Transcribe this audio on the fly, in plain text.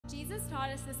Jesus taught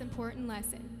us this important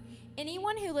lesson.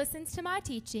 Anyone who listens to my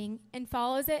teaching and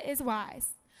follows it is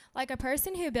wise, like a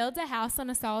person who builds a house on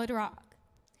a solid rock.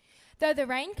 Though the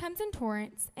rain comes in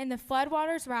torrents and the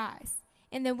floodwaters rise,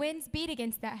 and the winds beat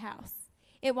against that house,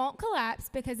 it won't collapse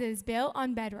because it is built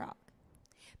on bedrock.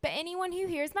 But anyone who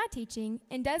hears my teaching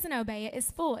and doesn't obey it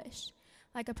is foolish,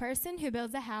 like a person who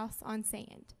builds a house on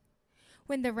sand.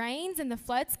 When the rains and the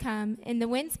floods come and the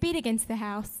winds beat against the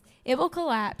house, it will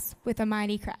collapse with a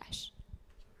mighty crash.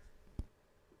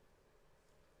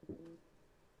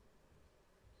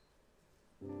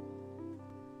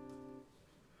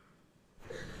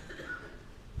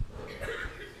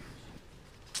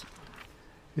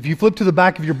 If you flip to the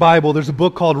back of your Bible, there's a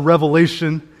book called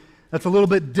Revelation that's a little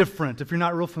bit different. If you're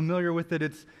not real familiar with it,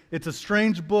 it's a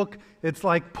strange book. It's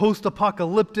like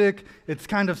post-apocalyptic. It's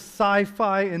kind of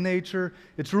sci-fi in nature.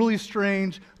 It's really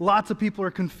strange. Lots of people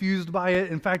are confused by it.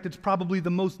 In fact, it's probably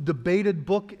the most debated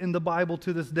book in the Bible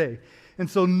to this day. And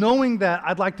so knowing that,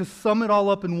 I'd like to sum it all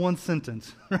up in one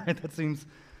sentence. Right? That seems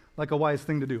like a wise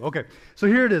thing to do. Okay, so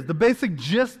here it is. The basic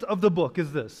gist of the book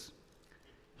is this.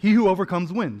 He who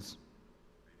overcomes wins.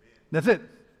 That's it.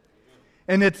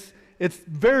 And it's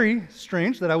very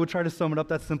strange that I would try to sum it up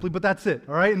that simply, but that's it,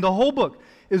 all right? And the whole book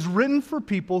is written for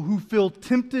people who feel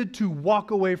tempted to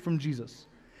walk away from Jesus.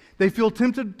 They feel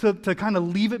tempted to kind of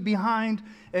leave it behind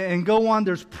and go on.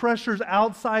 There's pressures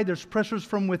outside. There's pressures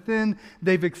from within.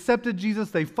 They've accepted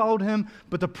Jesus. They followed him,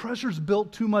 but the pressure's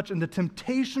built too much, and the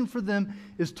temptation for them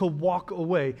is to walk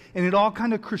away. And it all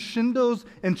kind of crescendos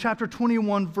in chapter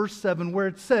 21, verse 7, where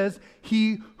it says,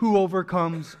 he who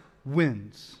overcomes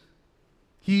wins.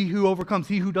 He who overcomes,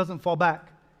 he who doesn't fall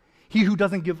back, he who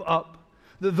doesn't give up,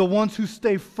 the ones who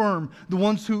stay firm, the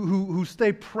ones who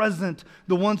stay present,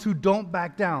 the ones who don't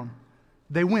back down,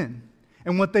 they win.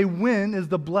 And what they win is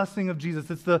the blessing of Jesus.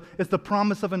 It's the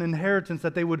promise of an inheritance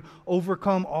that they would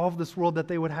overcome all of this world, that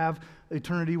they would have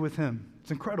eternity with him. It's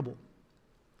incredible.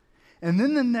 And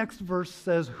then the next verse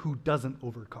says, who doesn't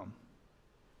overcome.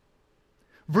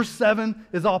 Verse 7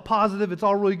 is all positive. It's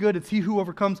all really good. It's he who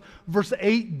overcomes. Verse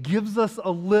 8 gives us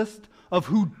a list of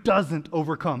who doesn't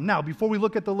overcome. Now, before we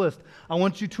look at the list, I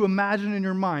want you to imagine in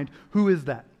your mind, who is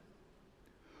that?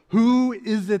 Who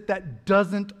is it that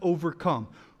doesn't overcome?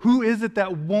 Who is it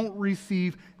that won't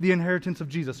receive the inheritance of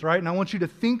Jesus, right? And I want you to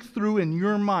think through in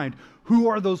your mind, who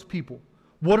are those people?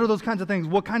 What are those kinds of things?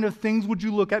 What kind of things would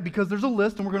you look at? Because there's a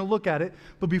list, and we're going to look at it.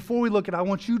 But before we look at it, I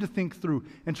want you to think through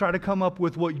and try to come up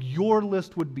with what your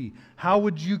list would be. How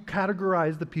would you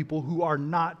categorize the people who are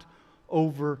not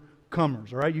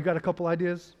overcomers? All right, you got a couple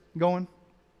ideas going?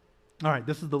 All right,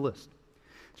 this is the list.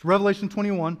 It's Revelation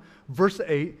 21, verse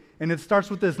 8, and it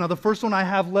starts with this. Now, the first one I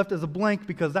have left is a blank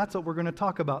because that's what we're going to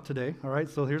talk about today. All right,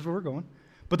 so here's where we're going.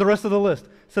 But the rest of the list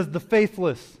says the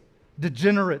faithless,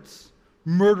 degenerates,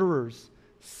 murderers,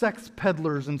 sex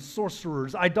peddlers and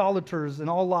sorcerers, idolaters and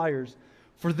all liars.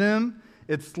 For them,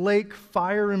 it's lake,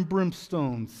 fire, and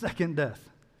brimstone, second death.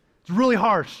 It's really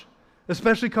harsh,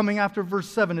 especially coming after verse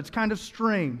 7. It's kind of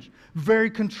strange, very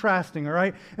contrasting, all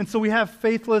right? And so we have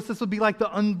faithless. This would be like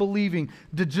the unbelieving.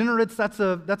 Degenerates, that's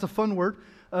a fun word.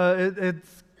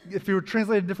 If you were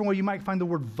translated a different way, you might find the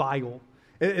word vile.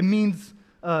 It means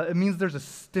there's a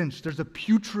stench, there's a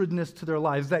putridness to their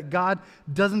lives, that God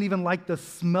doesn't even like the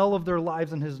smell of their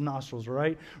lives in his nostrils,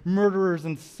 right? Murderers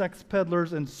and sex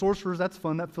peddlers and sorcerers, that's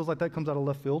fun. That feels like that comes out of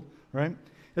left field, right?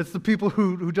 It's the people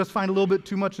who just find a little bit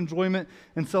too much enjoyment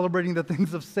in celebrating the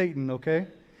things of Satan, okay?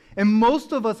 And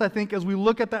most of us, I think, as we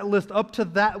look at that list up to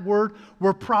that word,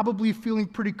 we're probably feeling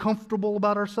pretty comfortable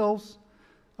about ourselves,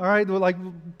 all right? We're like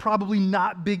probably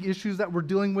not big issues that we're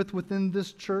dealing with within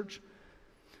this church.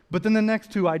 But then the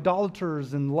next two,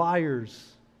 idolaters and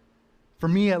liars, for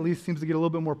me at least, seems to get a little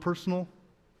bit more personal.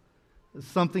 It's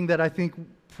something that I think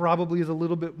probably is a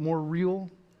little bit more real.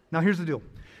 Now here's the deal.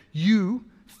 You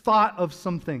thought of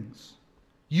some things.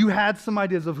 You had some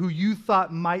ideas of who you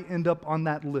thought might end up on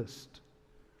that list.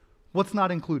 What's not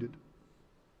included?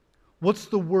 What's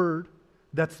the word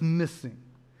that's missing?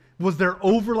 Was there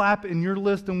overlap in your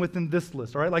list and within this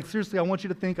list? All right, like seriously, I want you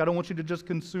to think. I don't want you to just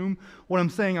consume what I'm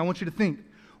saying. I want you to think.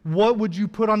 What would you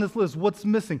put on this list? What's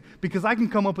missing? Because I can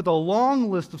come up with a long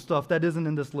list of stuff that isn't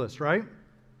in this list, right?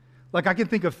 Like I can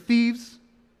think of thieves.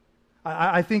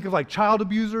 I think of like child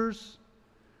abusers,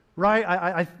 right?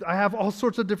 I have all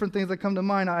sorts of different things that come to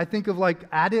mind. I think of like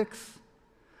addicts.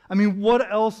 I mean,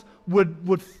 what else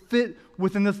would fit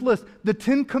within this list? The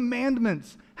 10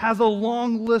 Commandments has a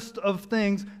long list of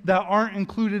things that aren't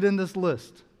included in this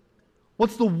list.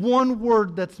 What's the one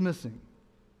word that's missing?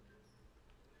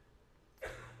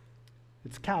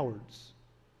 It's cowards.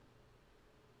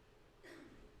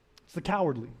 It's the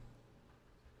cowardly.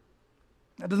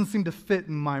 That doesn't seem to fit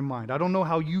in my mind. I don't know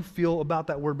how you feel about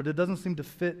that word, but it doesn't seem to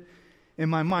fit in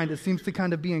my mind. It seems to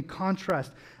kind of be in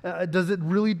contrast. Does it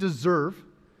really deserve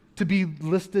to be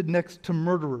listed next to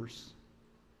murderers?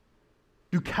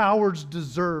 Do cowards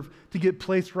deserve to get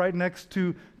placed right next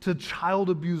to child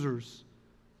abusers?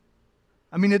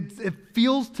 I mean, it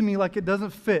feels to me like it doesn't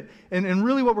fit. And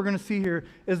really what we're going to see here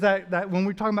is that when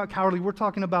we're talking about cowardly, we're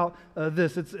talking about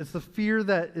this. It's the fear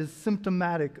that is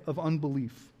symptomatic of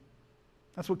unbelief.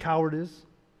 That's what coward is.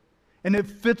 And it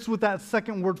fits with that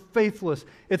second word, faithless.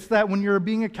 It's that when you're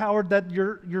being a coward that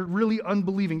you're really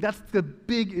unbelieving. That's the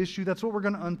big issue. That's what we're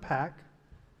going to unpack.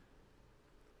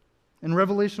 And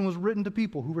Revelation was written to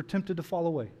people who were tempted to fall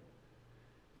away,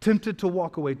 tempted to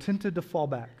walk away, tempted to fall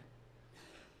back.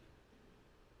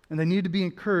 And they needed to be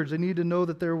encouraged. They needed to know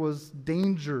that there was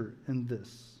danger in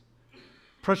this.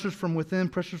 Pressures from within,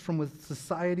 pressures from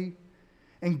society.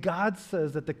 And God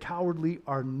says that the cowardly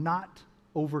are not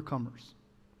overcomers,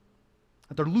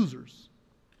 that they're losers,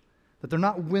 that they're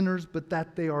not winners, but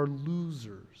that they are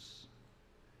losers,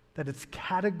 that it's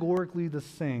categorically the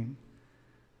same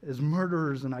as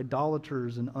murderers and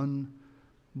idolaters and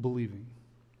unbelieving.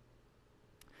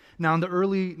 Now, in the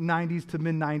early 90s to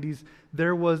mid-90s,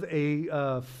 there was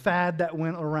a fad that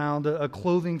went around, a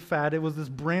clothing fad. It was this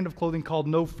brand of clothing called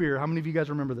No Fear. How many of you guys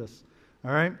remember this?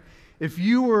 All right? If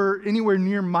you were anywhere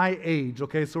near my age,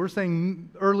 okay, so we're saying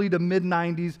early to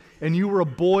mid-90s, and you were a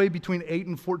boy between 8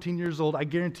 and 14 years old, I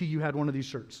guarantee you had one of these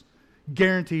shirts.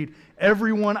 Guaranteed.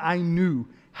 Everyone I knew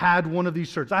had one of these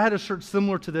shirts. I had a shirt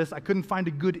similar to this. I couldn't find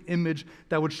a good image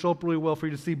that would show up really well for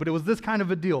you to see, but it was this kind of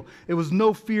a deal. It was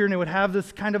No Fear, and it would have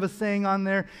this kind of a saying on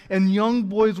there, and young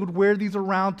boys would wear these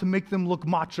around to make them look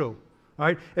macho.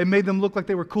 Right? It made them look like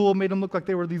they were cool, made them look like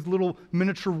they were these little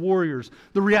miniature warriors.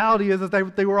 The reality is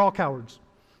that they were all cowards.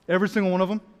 Every single one of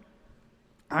them.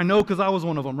 I know because I was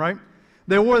one of them, right?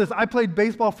 They wore this. I played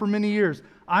baseball for many years.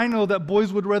 I know that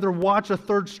boys would rather watch a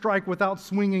third strike without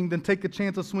swinging than take a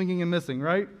chance of swinging and missing,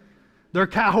 right? They're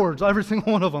cowards, every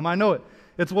single one of them. I know it.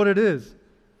 It's what it is.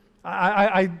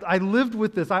 I lived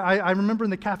with this. I remember in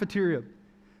the cafeteria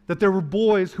that there were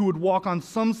boys who would walk on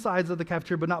some sides of the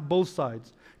cafeteria, but not both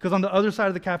sides. Because on the other side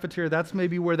of the cafeteria, that's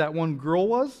maybe where that one girl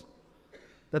was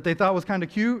that they thought was kind of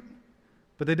cute,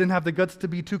 but they didn't have the guts to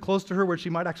be too close to her where she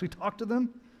might actually talk to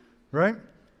them, right?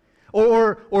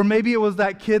 Or maybe it was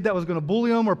that kid that was going to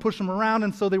bully them or push them around,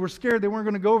 and so they were scared they weren't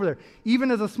going to go over there. Even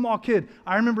as a small kid,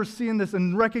 I remember seeing this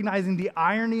and recognizing the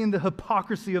irony and the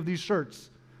hypocrisy of these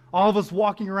shirts. All of us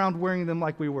walking around wearing them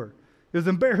like we were. It was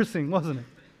embarrassing, wasn't it?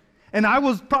 And I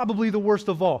was probably the worst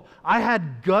of all. I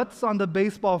had guts on the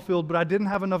baseball field, but I didn't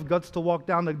have enough guts to walk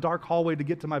down the dark hallway to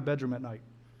get to my bedroom at night.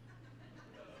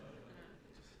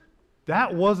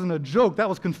 That wasn't a joke. That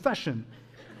was confession.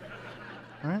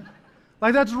 Right?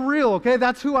 Like, that's real, okay?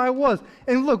 That's who I was.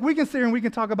 And look, we can sit here and we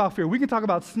can talk about fear. We can talk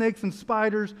about snakes and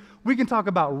spiders. We can talk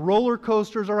about roller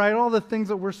coasters, all right? All the things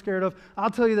that we're scared of. I'll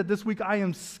tell you that this week I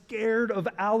am scared of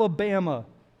Alabama.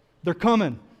 They're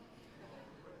coming.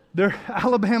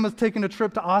 Alabama's taking a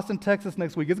trip to Austin, Texas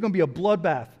next week. It's going to be a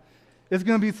bloodbath. It's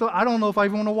going to be so, I don't know if I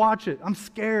even want to watch it. I'm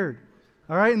scared.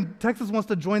 All right? And Texas wants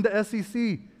to join the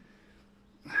SEC.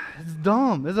 It's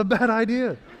dumb. It's a bad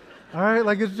idea. All right?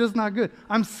 Like, it's just not good.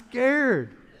 I'm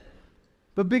scared.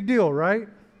 But big deal, right?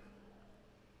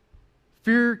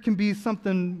 Fear can be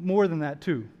something more than that,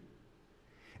 too.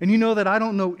 And you know that I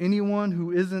don't know anyone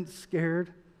who isn't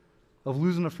scared of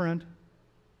losing a friend.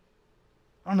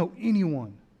 I don't know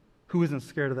anyone who isn't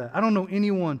scared of that. I don't know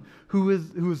anyone who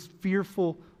is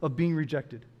fearful of being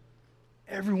rejected.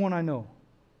 Everyone I know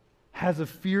has a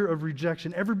fear of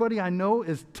rejection. Everybody I know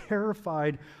is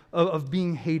terrified of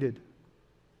being hated.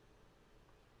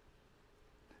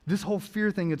 This whole fear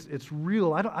thing, it's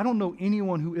real. I don't know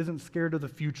anyone who isn't scared of the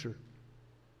future.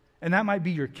 And that might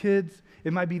be your kids.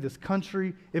 It might be this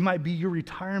country. It might be your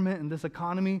retirement and this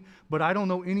economy. But I don't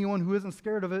know anyone who isn't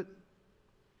scared of it.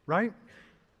 Right?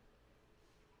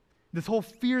 This whole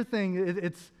fear thing,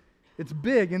 it's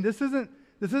big, and this isn't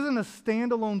a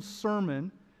standalone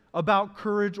sermon about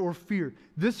courage or fear.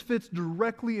 This fits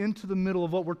directly into the middle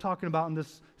of what we're talking about in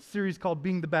this series called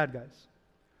Being the Bad Guys.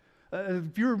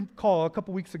 If you recall, a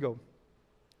couple weeks ago,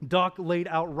 Doc laid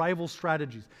out rival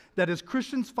strategies, that as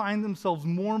Christians find themselves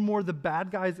more and more the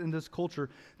bad guys in this culture,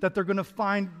 that they're going to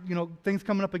find, things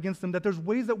coming up against them, that there's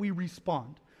ways that we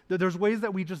respond. There's ways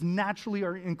that we just naturally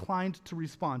are inclined to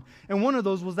respond. And one of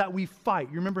those was that we fight.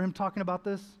 You remember him talking about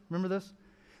this? Remember this?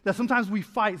 That sometimes we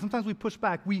fight, sometimes we push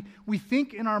back. We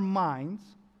think in our minds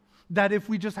that if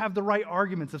we just have the right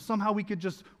arguments, if somehow we could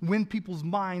just win people's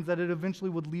minds, that it eventually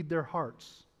would lead their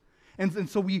hearts. And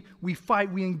so we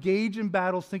fight, we engage in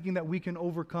battles thinking that we can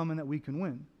overcome and that we can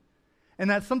win. And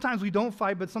that sometimes we don't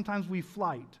fight, but sometimes we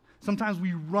flight. Sometimes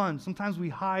we run, sometimes we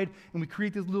hide, and we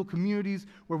create these little communities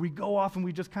where we go off and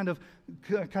we just kind of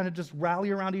just rally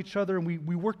around each other, and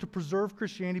we work to preserve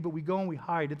Christianity, but we go and we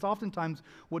hide. It's oftentimes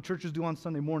what churches do on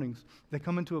Sunday mornings. They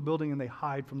come into a building and they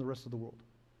hide from the rest of the world.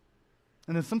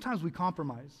 And then sometimes we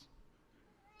compromise.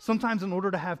 Sometimes in order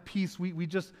to have peace, we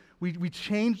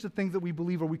change the things that we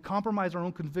believe, or we compromise our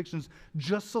own convictions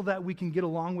just so that we can get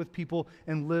along with people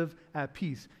and live at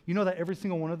peace. You know that every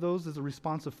single one of those is a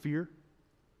response of fear?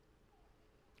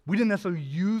 We didn't necessarily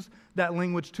use that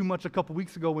language too much a couple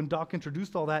weeks ago when Doc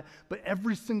introduced all that, but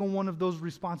every single one of those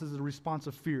responses is a response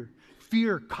of fear.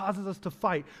 Fear causes us to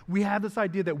fight. We have this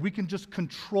idea that we can just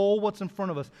control what's in front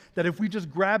of us, that if we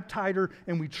just grab tighter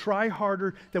and we try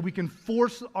harder, that we can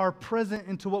force our present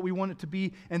into what we want it to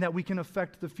be, and that we can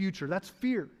affect the future. That's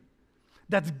fear.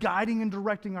 That's guiding and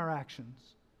directing our actions.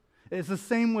 It's the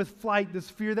same with flight, this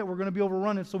fear that we're going to be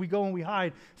overrun, and so we go and we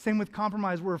hide. Same with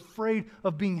compromise. We're afraid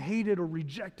of being hated or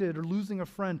rejected or losing a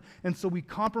friend, and so we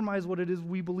compromise what it is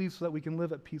we believe so that we can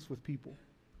live at peace with people.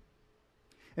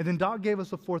 And then Doc gave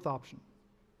us a fourth option.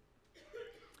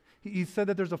 He said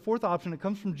that there's a fourth option. It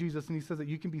comes from Jesus, and he says that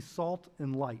you can be salt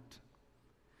and light.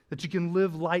 That you can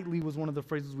live lightly was one of the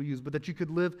phrases we used, but that you could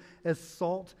live as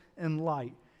salt and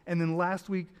light. And then last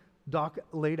week, Doc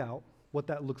laid out what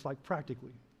that looks like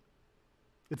practically.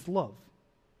 It's love.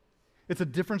 It's a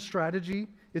different strategy.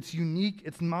 It's unique.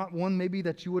 It's not one maybe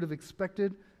that you would have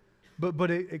expected,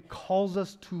 but it calls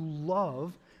us to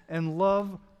love, and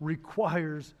love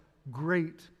requires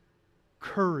great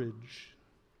courage.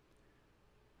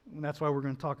 And that's why we're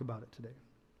going to talk about it today.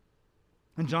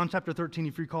 In John chapter 13,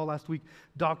 if you recall last week,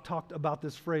 Doc talked about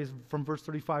this phrase from verse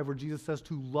 35 where Jesus says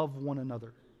to love one another.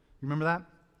 You remember that?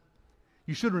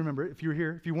 You should remember it if you're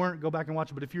here. If you weren't, go back and watch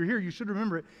it. But if you're here, you should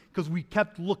remember it because we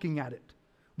kept looking at it.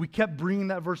 We kept bringing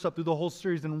that verse up through the whole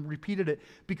series and repeated it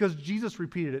because Jesus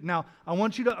repeated it. Now, I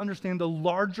want you to understand the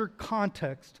larger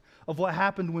context of what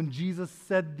happened when Jesus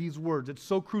said these words. It's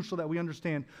so crucial that we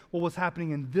understand what was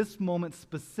happening in this moment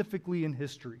specifically in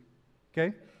history,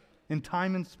 okay? In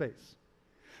time and space.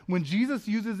 When Jesus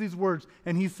uses these words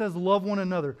and he says, love one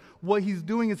another, what he's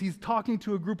doing is he's talking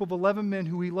to a group of 11 men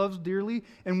who he loves dearly,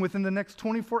 and within the next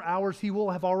 24 hours, he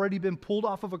will have already been pulled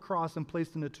off of a cross and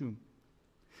placed in a tomb.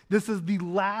 This is the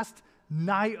last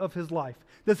night of his life.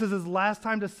 This is his last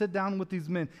time to sit down with these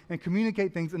men and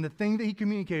communicate things, and the thing that he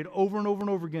communicated over and over and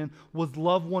over again was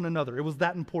love one another. It was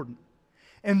that important.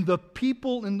 And the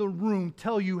people in the room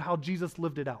tell you how Jesus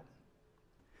lived it out.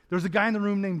 There's a guy in the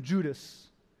room named Judas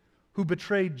who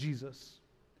betrayed Jesus.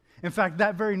 In fact,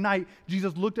 that very night,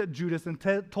 Jesus looked at Judas and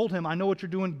told him, I know what you're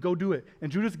doing, go do it.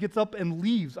 And Judas gets up and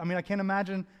leaves. I mean, I can't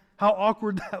imagine how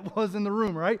awkward that was in the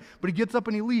room, right? But he gets up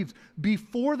and he leaves.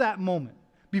 Before that moment,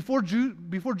 before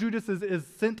Judas is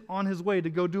sent on his way to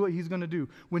go do what he's going to do,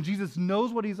 when Jesus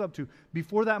knows what he's up to,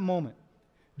 before that moment,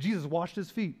 Jesus washed his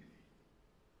feet.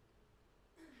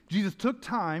 Jesus took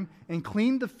time and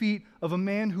cleaned the feet of a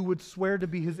man who would swear to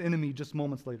be his enemy just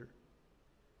moments later.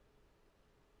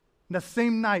 That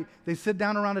same night, they sit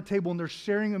down around a table and they're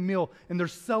sharing a meal and they're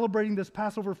celebrating this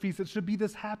Passover feast. It should be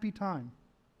this happy time.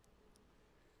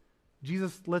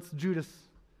 Jesus lets Judas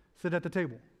sit at the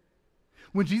table.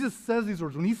 When Jesus says these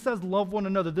words, when he says love one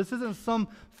another, this isn't some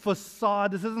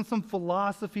facade, this isn't some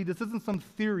philosophy, this isn't some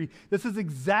theory. This is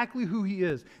exactly who he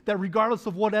is. That regardless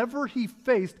of whatever he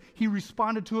faced, he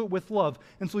responded to it with love.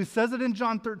 And so he says it in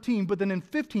John 13, but then in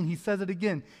 15 he says it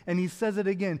again, and he says it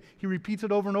again. He repeats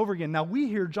it over and over again. Now we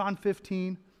hear John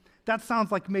 15. That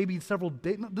sounds like maybe several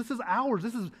days. No, this is hours.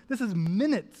 This is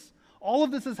minutes. All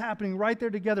of this is happening right there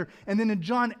together. And then in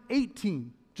John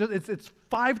 18, it's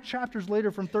 5 chapters later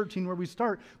from 13 where we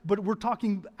start, but we're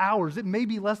talking hours. It may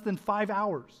be less than 5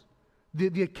 hours.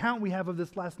 The account we have of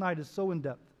this last night is so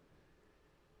in-depth.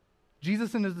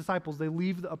 Jesus and his disciples, they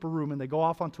leave the upper room and they go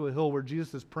off onto a hill where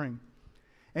Jesus is praying.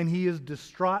 And he is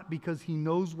distraught because he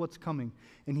knows what's coming.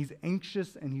 And he's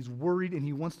anxious and he's worried and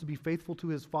he wants to be faithful to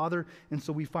his Father. And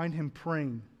so we find him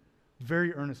praying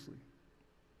very earnestly.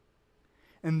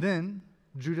 And then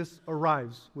Judas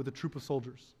arrives with a troop of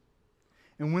soldiers.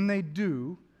 And when they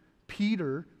do,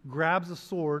 Peter grabs a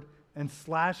sword and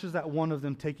slashes at one of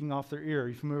them, taking off their ear. Are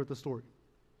you familiar with the story?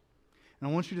 And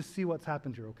I want you to see what's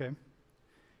happened here, okay?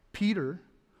 Peter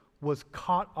was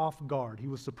caught off guard. He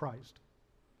was surprised.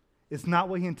 It's not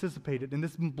what he anticipated. And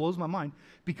this blows my mind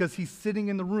because he's sitting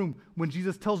in the room when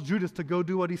Jesus tells Judas to go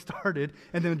do what he started.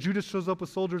 And then Judas shows up with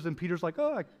soldiers and Peter's like,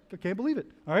 oh, I can't believe it.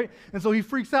 All right. And so he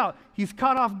freaks out. He's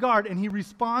caught off guard and he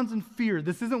responds in fear.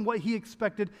 This isn't what he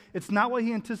expected. It's not what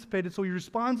he anticipated. So he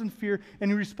responds in fear and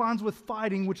he responds with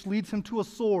fighting, which leads him to a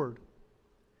sword.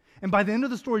 And by the end of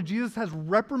the story, Jesus has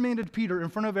reprimanded Peter in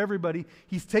front of everybody.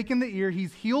 He's taken the ear,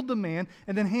 he's healed the man,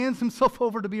 and then hands himself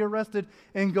over to be arrested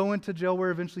and go into jail where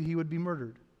eventually he would be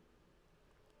murdered.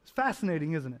 It's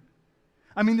fascinating, isn't it?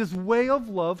 I mean, this way of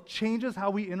love changes how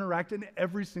we interact in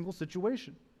every single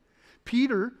situation.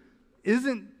 Peter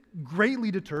isn't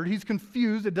greatly deterred. He's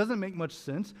confused. It doesn't make much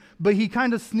sense. But he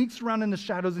kind of sneaks around in the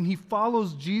shadows and he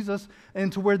follows Jesus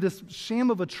into where this sham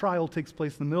of a trial takes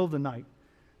place in the middle of the night.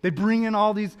 They bring in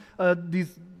all these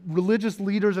religious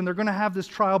leaders, and they're going to have this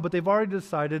trial, but they've already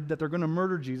decided that they're going to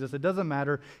murder Jesus. It doesn't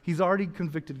matter. He's already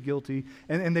convicted guilty,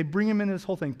 and they bring him in this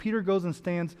whole thing. Peter goes and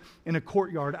stands in a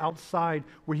courtyard outside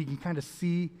where he can kind of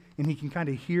see and he can kind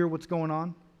of hear what's going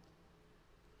on.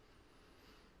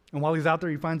 And while he's out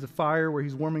there, he finds a fire where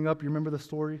he's warming up. You remember the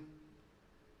story?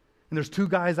 And there's two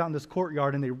guys out in this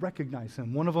courtyard, and they recognize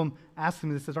him. One of them asks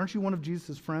him, he says, aren't you one of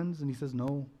Jesus' friends? And he says,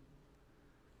 no.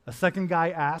 A second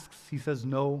guy asks, he says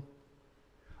no.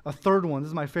 A third one, this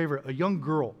is my favorite, a young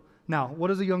girl. Now, what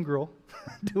is a young girl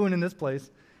doing in this place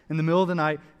in the middle of the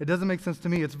night? It doesn't make sense to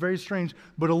me. It's very strange.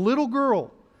 But a little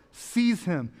girl sees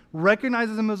him,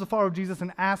 recognizes him as a follower of Jesus,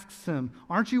 and asks him,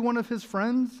 aren't you one of his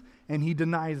friends? And he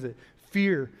denies it.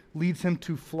 Fear leads him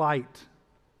to flight,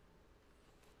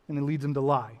 and it leads him to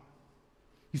lie.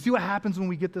 You see what happens when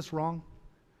we get this wrong?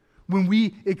 When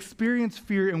we experience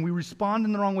fear and we respond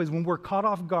in the wrong ways, when we're caught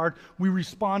off guard, we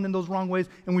respond in those wrong ways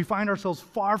and we find ourselves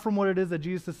far from what it is that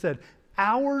Jesus has said.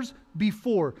 Hours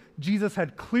before, Jesus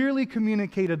had clearly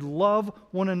communicated, love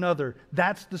one another.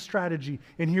 That's the strategy.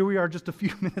 And here we are just a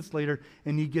few minutes later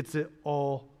and he gets it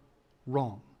all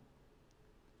wrong.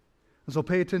 And so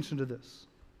pay attention to this.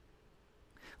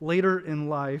 Later in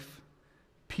life,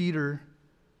 Peter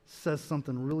says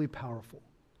something really powerful.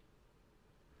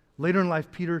 Later in life,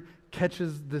 Peter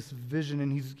catches this vision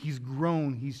and he's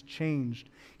grown, he's changed.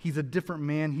 He's a different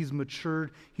man, he's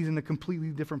matured, he's in a completely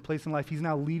different place in life. He's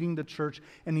now leading the church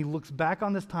and he looks back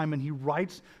on this time and he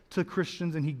writes to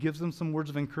Christians and he gives them some words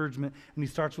of encouragement. And he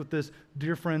starts with this,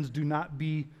 dear friends, do not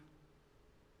be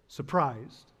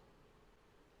surprised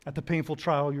at the painful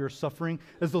trial you're suffering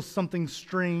as though something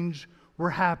strange were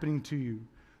happening to you.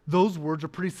 Those words are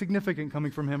pretty significant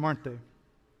coming from him, aren't they?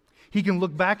 He can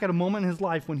look back at a moment in his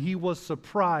life when he was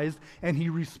surprised and he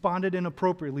responded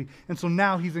inappropriately. And so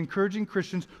now he's encouraging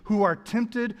Christians who are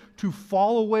tempted to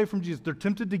fall away from Jesus. They're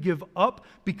tempted to give up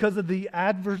because of the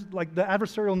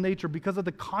adversarial nature, because of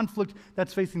the conflict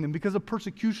that's facing them, because of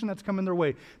persecution that's coming their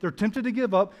way. They're tempted to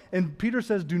give up, and Peter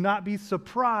says, do not be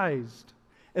surprised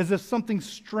as if something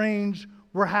strange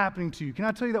were happening to you. Can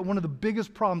I tell you that one of the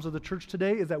biggest problems of the church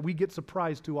today is that we get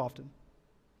surprised too often?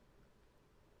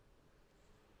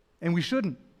 And we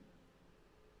shouldn't.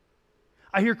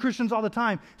 I hear Christians all the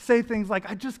time say things like,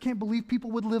 I just can't believe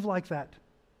people would live like that.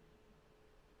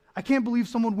 I can't believe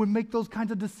someone would make those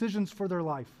kinds of decisions for their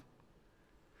life.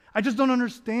 I just don't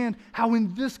understand how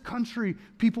in this country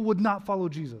people would not follow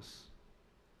Jesus.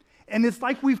 And it's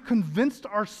like we've convinced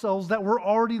ourselves that we're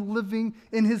already living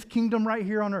in his kingdom right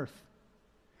here on earth.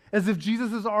 As if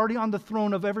Jesus is already on the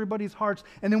throne of everybody's hearts,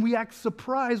 and then we act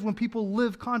surprised when people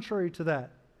live contrary to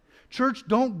that. Church,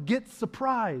 don't get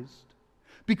surprised,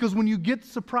 because when you get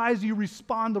surprised, you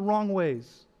respond the wrong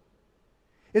ways.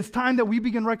 It's time that we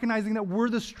begin recognizing that we're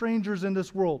the strangers in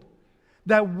this world,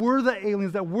 that we're the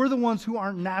aliens, that we're the ones who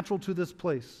aren't natural to this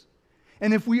place.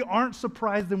 And if we aren't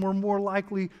surprised, then we're more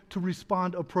likely to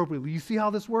respond appropriately. You see how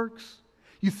this works?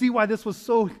 You see why this was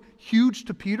so huge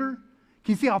to Peter?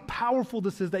 Can you see how powerful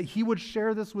this is that he would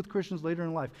share this with Christians later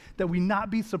in life? That we not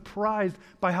be surprised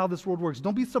by how this world works.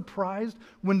 Don't be surprised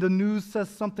when the news says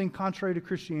something contrary to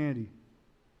Christianity.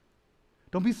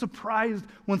 Don't be surprised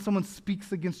when someone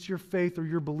speaks against your faith or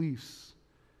your beliefs.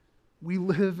 We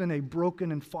live in a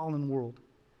broken and fallen world.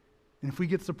 And if we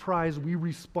get surprised, we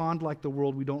respond like the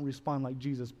world. We don't respond like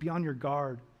Jesus. Be on your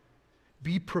guard.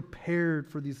 Be prepared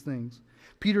for these things.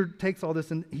 Peter takes all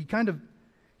this and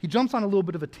he jumps on a little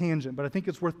bit of a tangent, but I think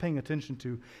it's worth paying attention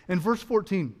to. In verse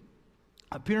 14,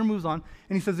 Peter moves on,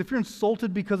 and he says, if you're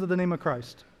insulted because of the name of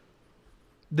Christ,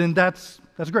 then that's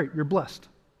great. You're blessed.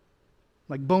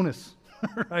 Like bonus,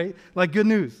 right? Like good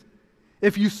news.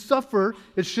 If you suffer,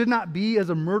 it should not be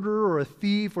as a murderer or a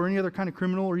thief or any other kind of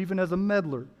criminal or even as a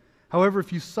meddler. However,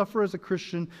 if you suffer as a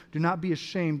Christian, do not be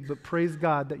ashamed, but praise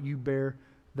God that you bear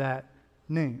that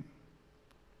name.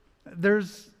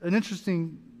 There's an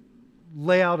interesting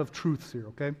layout of truths here,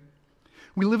 okay?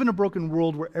 We live in a broken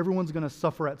world where everyone's going to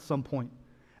suffer at some point.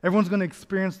 Everyone's going to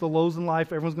experience the lows in life.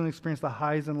 Everyone's going to experience the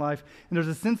highs in life. And there's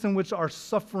a sense in which our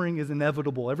suffering is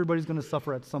inevitable. Everybody's going to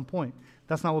suffer at some point.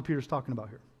 That's not what Peter's talking about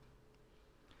here.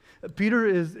 Peter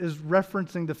is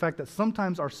referencing the fact that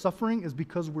sometimes our suffering is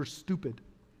because we're stupid.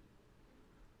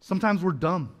 Sometimes we're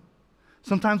dumb.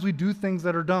 Sometimes we do things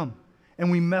that are dumb. And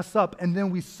we mess up, and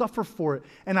then we suffer for it.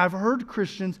 And I've heard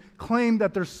Christians claim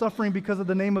that they're suffering because of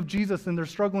the name of Jesus and their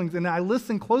strugglings. And I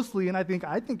listen closely, and I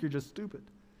think you're just stupid.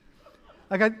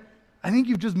 Like, I think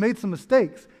you've just made some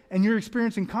mistakes, and you're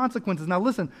experiencing consequences. Now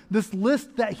listen, this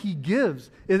list that he gives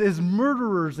is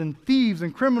murderers and thieves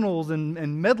and criminals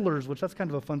and meddlers, which that's kind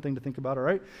of a fun thing to think about, all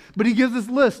right? But he gives this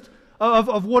list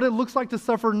of what it looks like to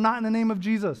suffer not in the name of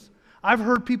Jesus. I've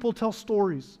heard people tell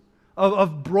stories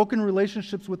of broken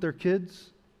relationships with their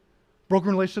kids, broken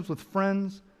relationships with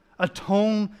friends, a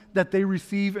tone that they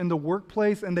receive in the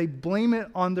workplace, and they blame it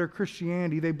on their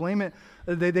Christianity. They blame it,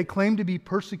 they claim to be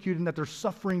persecuted and that they're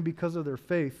suffering because of their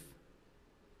faith.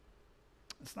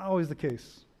 It's not always the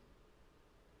case.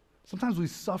 Sometimes we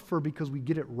suffer because we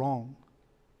get it wrong.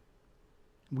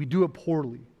 We do it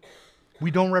poorly. We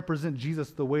don't represent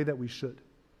Jesus the way that we should.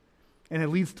 And it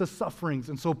leads to sufferings.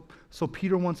 And so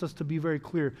Peter wants us to be very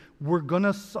clear. We're going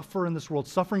to suffer in this world.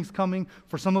 Suffering's coming.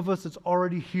 For some of us, it's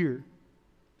already here.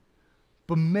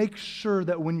 But make sure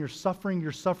that when you're suffering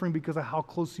because of how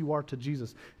close you are to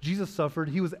Jesus. Jesus suffered.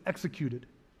 He was executed.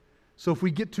 So if we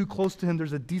get too close to him,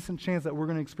 there's a decent chance that we're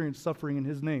going to experience suffering in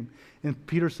his name. And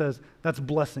Peter says, that's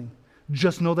blessing.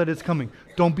 Just know that it's coming.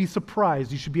 Don't be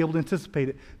surprised. You should be able to anticipate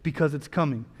it because it's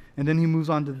coming. And then he moves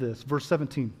on to this. Verse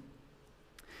 17.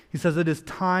 He says, it is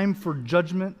time for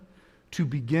judgment to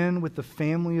begin with the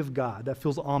family of God. That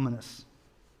feels ominous.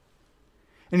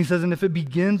 And he says, and if it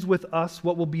begins with us,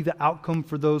 what will be the outcome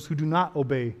for those who do not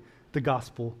obey the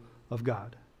gospel of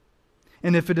God?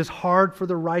 And if it is hard for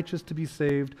the righteous to be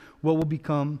saved, what will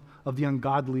become of the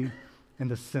ungodly and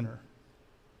the sinner?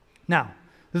 Now,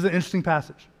 this is an interesting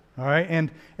passage. All right,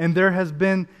 and there has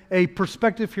been a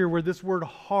perspective here where this word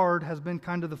hard has been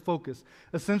kind of the focus.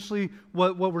 Essentially,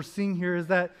 what we're seeing here is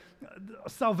that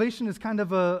salvation is kind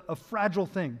of a fragile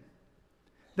thing.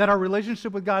 That our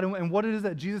relationship with God and what it is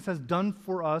that Jesus has done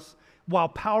for us, while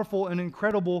powerful and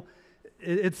incredible,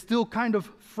 it's still kind of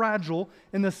fragile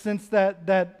in the sense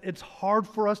that it's hard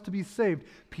for us to be saved.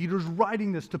 Peter's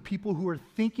writing this to people who are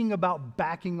thinking about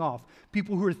backing off,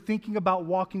 people who are thinking about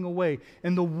walking away.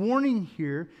 And the warning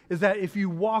here is that if you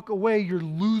walk away, you're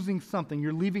losing something,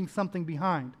 you're leaving something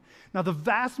behind. Now, the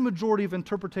vast majority of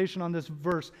interpretation on this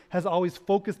verse has always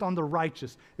focused on the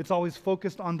righteous. It's always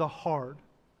focused on the hard.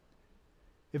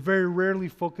 It very rarely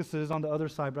focuses on the other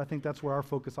side, but I think that's where our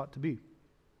focus ought to be.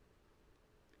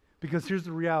 Because here's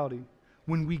the reality.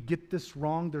 When we get this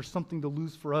wrong, there's something to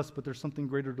lose for us, but there's something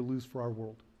greater to lose for our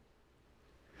world.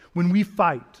 When we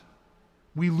fight,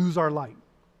 we lose our light.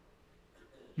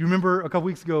 You remember a couple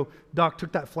weeks ago, Doc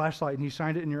took that flashlight and he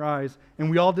shined it in your eyes, and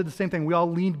we all did the same thing. We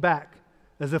all leaned back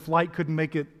as if light couldn't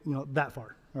make it, that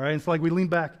far. All right? And so we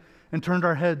leaned back and turned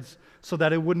our heads so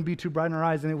that it wouldn't be too bright in our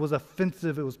eyes, and it was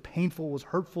offensive, it was painful, it was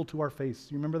hurtful to our face.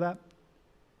 You remember that?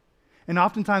 And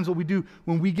oftentimes what we do,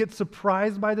 when we get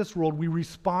surprised by this world, we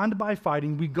respond by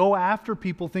fighting. We go after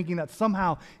people thinking that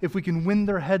somehow if we can win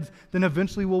their heads, then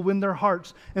eventually we'll win their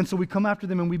hearts. And so we come after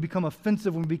them and we become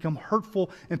offensive and we become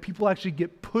hurtful, and people actually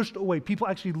get pushed away. People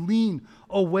actually lean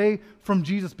away from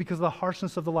Jesus because of the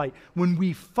harshness of the light. When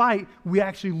we fight, we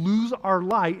actually lose our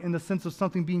light in the sense of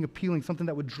something being appealing, something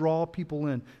that would draw people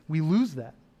in. We lose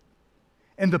that.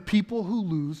 And the people who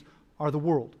lose are the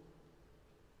world.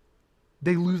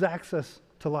 They lose access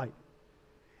to light.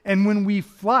 And when we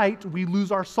fight, we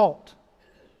lose our salt.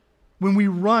 When we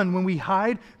run, when we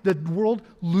hide, the world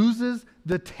loses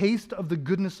the taste of the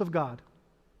goodness of God.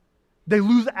 They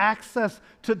lose access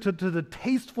to the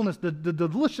tastefulness, the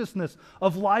deliciousness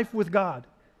of life with God.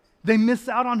 They miss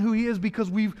out on who He is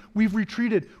because we've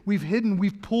retreated, we've hidden,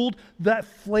 we've pulled that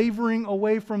flavoring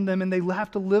away from them, and they have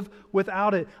to live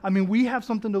without it. I mean, we have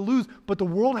something to lose, but the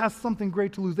world has something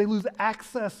great to lose. They lose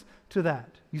access to that.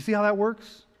 You see how that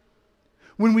works?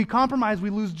 When we compromise,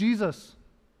 we lose Jesus.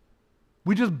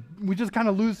 We just kind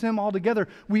of lose Him altogether.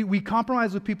 We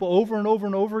compromise with people over and over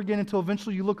and over again until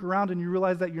eventually you look around and you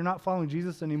realize that you're not following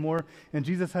Jesus anymore, and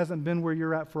Jesus hasn't been where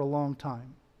you're at for a long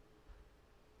time.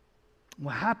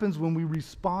 What happens when we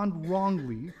respond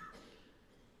wrongly,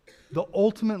 the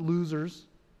ultimate losers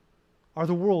are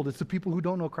the world. It's the people who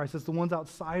don't know Christ. It's the ones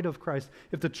outside of Christ.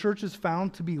 If the church is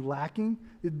found to be lacking,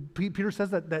 Peter says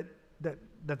that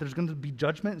there's going to be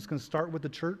judgment. It's going to start with the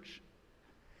church.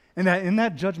 And that in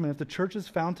that judgment, if the church is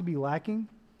found to be lacking,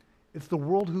 it's the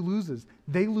world who loses.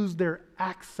 They lose their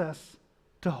access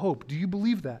to hope. Do you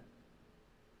believe that?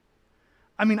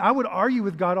 I mean, I would argue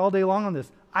with God all day long on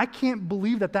this. I can't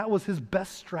believe that that was his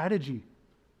best strategy.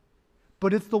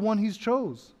 But it's the one he's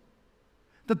chose.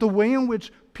 That the way in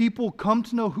which people come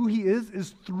to know who he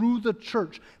is through the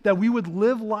church. That we would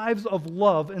live lives of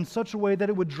love in such a way that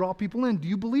it would draw people in. Do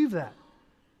you believe that?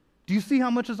 Do you see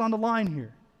how much is on the line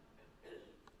here?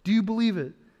 Do you believe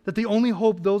it? That the only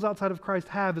hope those outside of Christ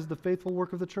have is the faithful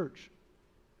work of the church?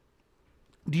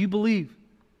 Do you believe?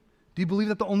 Do you believe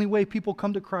that the only way people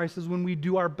come to Christ is when we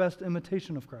do our best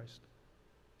imitation of Christ?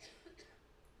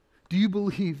 Do you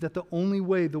believe that the only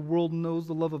way the world knows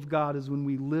the love of God is when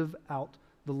we live out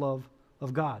the love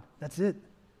of God? That's it.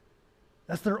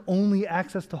 That's their only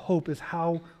access to hope, is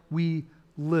how we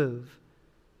live.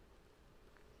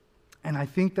 And I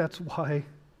think that's why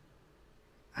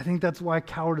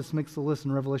cowardice makes the list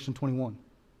in Revelation 21.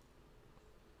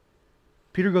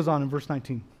 Peter goes on in verse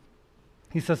 19.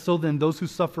 He says, "So then, those who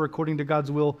suffer according to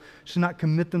God's will should not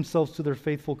commit themselves to their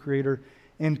faithful Creator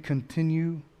and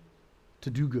continue to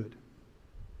do good."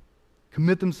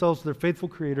 Commit themselves to their faithful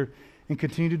Creator and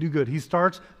continue to do good. He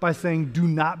starts by saying, do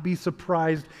not be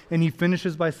surprised, and he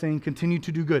finishes by saying, continue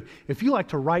to do good. If you like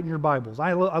to write in your Bibles,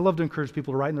 I love to encourage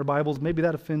people to write in their Bibles. Maybe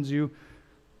that offends you.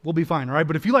 We'll be fine, all right?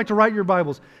 But if you like to write your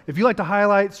Bibles, if you like to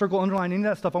highlight, circle, underline, any of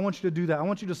that stuff, I want you to do that. I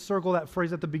want you to circle that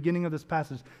phrase at the beginning of this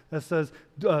passage that says,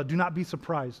 do not be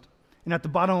surprised. And at the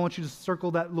bottom, I want you to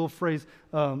circle that little phrase.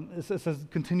 It says,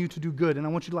 continue to do good. And I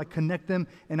want you to connect them.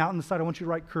 And out on the side, I want you to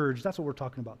write courage. That's what we're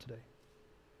talking about today.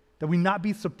 That we not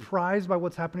be surprised by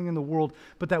what's happening in the world,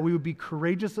 but that we would be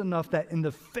courageous enough that in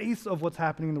the face of what's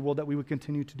happening in the world, that we would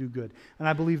continue to do good. And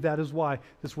I believe that is why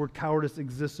this word cowardice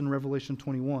exists in Revelation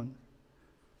 21.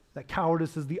 That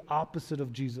cowardice is the opposite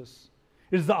of Jesus.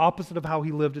 It is the opposite of how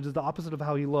he lived. It is the opposite of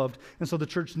how he loved. And so the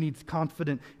church needs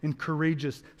confident and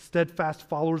courageous, steadfast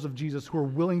followers of Jesus who are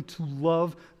willing to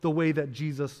love the way that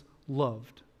Jesus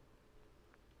loved.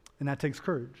 And that takes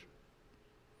courage.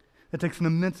 It takes an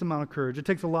immense amount of courage. It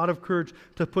takes a lot of courage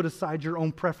to put aside your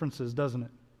own preferences, doesn't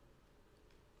it?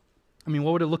 I mean,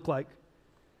 what would it look like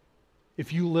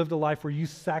if you lived a life where you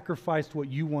sacrificed what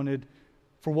you wanted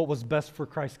for what was best for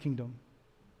Christ's kingdom?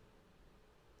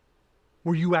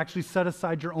 Where you actually set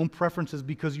aside your own preferences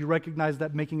because you recognize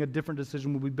that making a different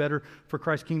decision will be better for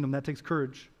Christ's kingdom. That takes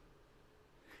courage.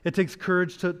 It takes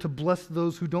courage to bless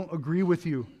those who don't agree with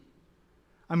you.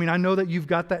 I mean, I know that you've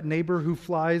got that neighbor who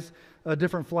flies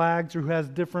different flags or who has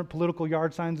different political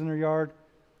yard signs in their yard.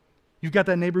 You've got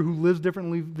that neighbor who lives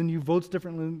differently than you, votes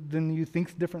differently than you,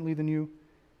 thinks differently than you.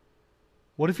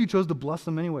 What if you chose to bless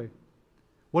them anyway?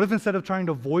 What if instead of trying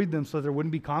to avoid them so that there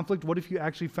wouldn't be conflict, what if you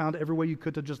actually found every way you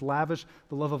could to just lavish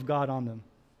the love of God on them?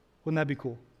 Wouldn't that be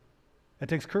cool? It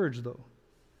takes courage, though.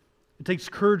 It takes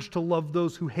courage to love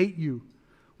those who hate you.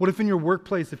 What if in your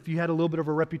workplace, if you had a little bit of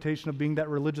a reputation of being that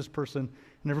religious person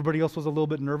and everybody else was a little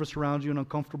bit nervous around you and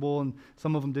uncomfortable and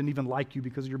some of them didn't even like you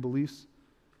because of your beliefs?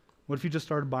 What if you just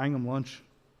started buying them lunch?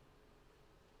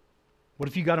 What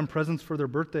if you got them presents for their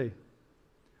birthday?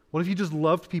 What if you just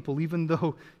loved people even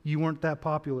though you weren't that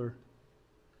popular?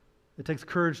 It takes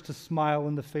courage to smile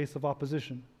in the face of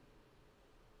opposition.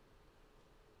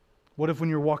 What if when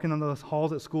you're walking on the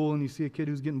halls at school and you see a kid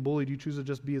who's getting bullied, you choose to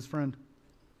just be his friend?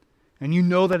 And you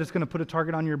know that it's going to put a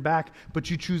target on your back, but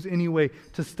you choose anyway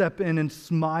to step in and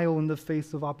smile in the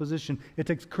face of opposition. It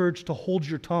takes courage to hold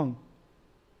your tongue,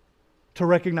 to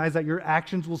recognize that your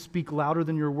actions will speak louder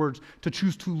than your words, to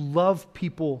choose to love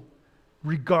people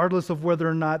regardless of whether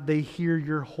or not they hear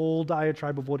your whole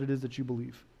diatribe of what it is that you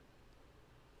believe.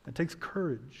 It takes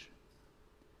courage.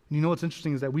 And you know what's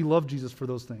interesting is that we love Jesus for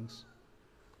those things.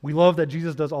 We love that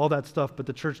Jesus does all that stuff, but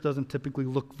the church doesn't typically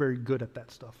look very good at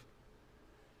that stuff.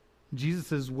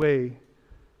 Jesus' way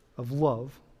of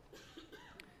love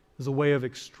is a way of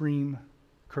extreme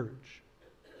courage.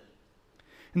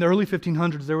 In the early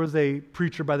 1500s, there was a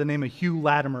preacher by the name of Hugh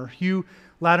Latimer. Hugh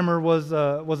Latimer was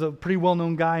a pretty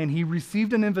well-known guy, and he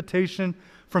received an invitation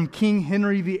from King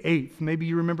Henry VIII. Maybe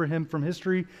you remember him from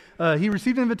history. He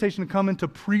received an invitation to come in to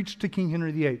preach to King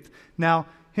Henry VIII. Now,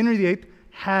 Henry VIII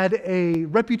had a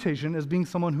reputation as being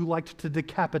someone who liked to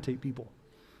decapitate people.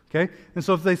 Okay? And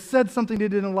so if they said something they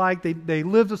didn't like, they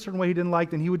lived a certain way he didn't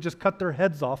like, then he would just cut their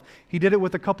heads off. He did it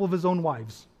with a couple of his own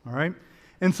wives. All right?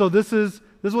 And so this is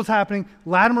what's happening.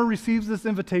 Latimer receives this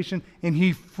invitation, and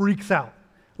he freaks out.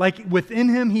 Like within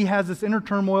him, he has this inner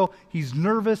turmoil. He's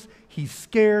nervous. He's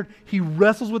scared. He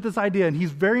wrestles with this idea, and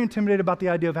he's very intimidated about the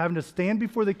idea of having to stand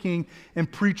before the king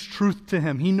and preach truth to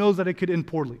him. He knows that it could end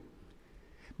poorly.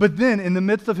 But then, in the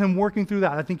midst of him working through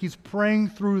that, I think he's praying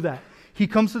through that, he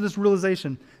comes to this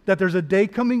realization that there's a day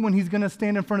coming when he's going to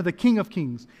stand in front of the King of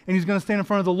Kings, and he's going to stand in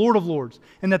front of the Lord of Lords,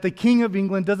 and that the King of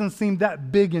England doesn't seem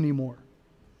that big anymore.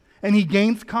 And he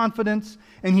gains confidence,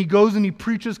 and he goes and he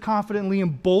preaches confidently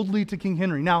and boldly to King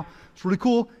Henry. Now, it's really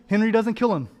cool. Henry doesn't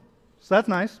kill him, so that's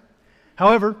nice.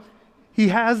 However, he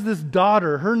has this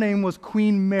daughter. Her name was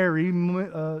Queen Mary.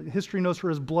 History knows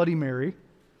her as Bloody Mary.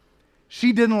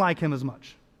 She didn't like him as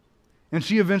much, and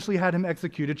she eventually had him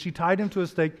executed. She tied him to a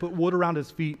stake, put wood around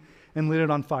his feet, and lit it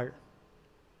on fire.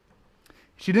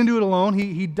 She didn't do it alone.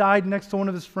 He died next to one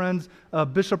of his friends,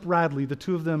 Bishop Radley. The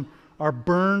two of them are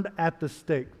burned at the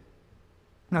stake.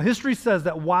 Now, history says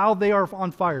that while they are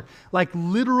on fire, like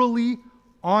literally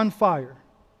on fire,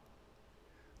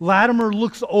 Latimer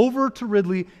looks over to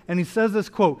Ridley and he says this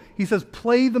quote. He says,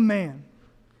 "Play the man."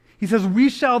 He says, "We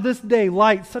shall this day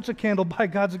light such a candle by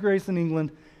God's grace in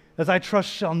England as I trust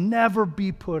shall never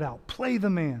be put out." Play the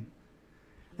man.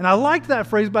 And I liked that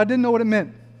phrase, but I didn't know what it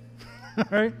meant. All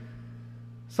right?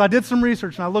 So I did some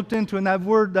research and I looked into it, and that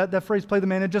word, that phrase, play the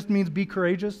man, it just means be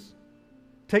courageous,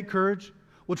 take courage.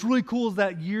 What's really cool is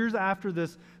that years after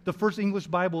this, the first English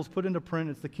Bible is put into print.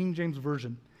 It's the King James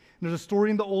Version. And there's a story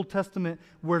in the Old Testament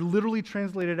where literally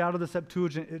translated out of the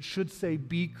Septuagint, it should say,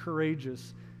 be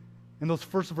courageous. In those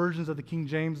first versions of the King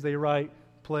James, they write,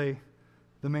 play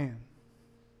the man.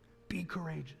 Be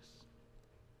courageous.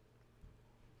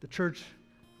 The church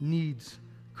needs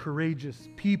courageous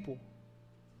people.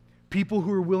 People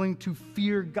who are willing to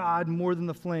fear God more than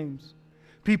the flames.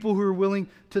 People who are willing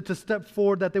to step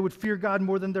forward, that they would fear God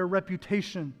more than their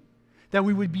reputation. That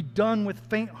we would be done with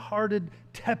faint-hearted,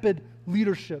 tepid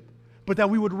leadership. But that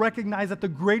we would recognize that the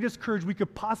greatest courage we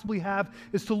could possibly have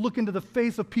is to look into the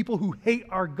face of people who hate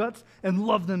our guts and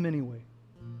love them anyway.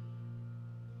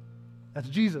 That's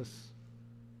Jesus.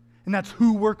 And that's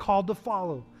who we're called to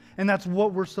follow. And that's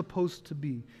what we're supposed to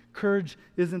be. Courage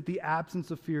isn't the absence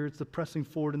of fear, it's the pressing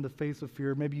forward in the face of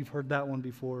fear. Maybe you've heard that one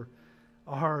before.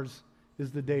 Ours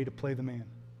is the day to play the man.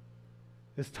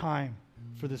 It's time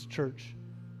for this church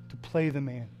to play the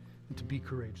man and to be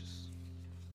courageous.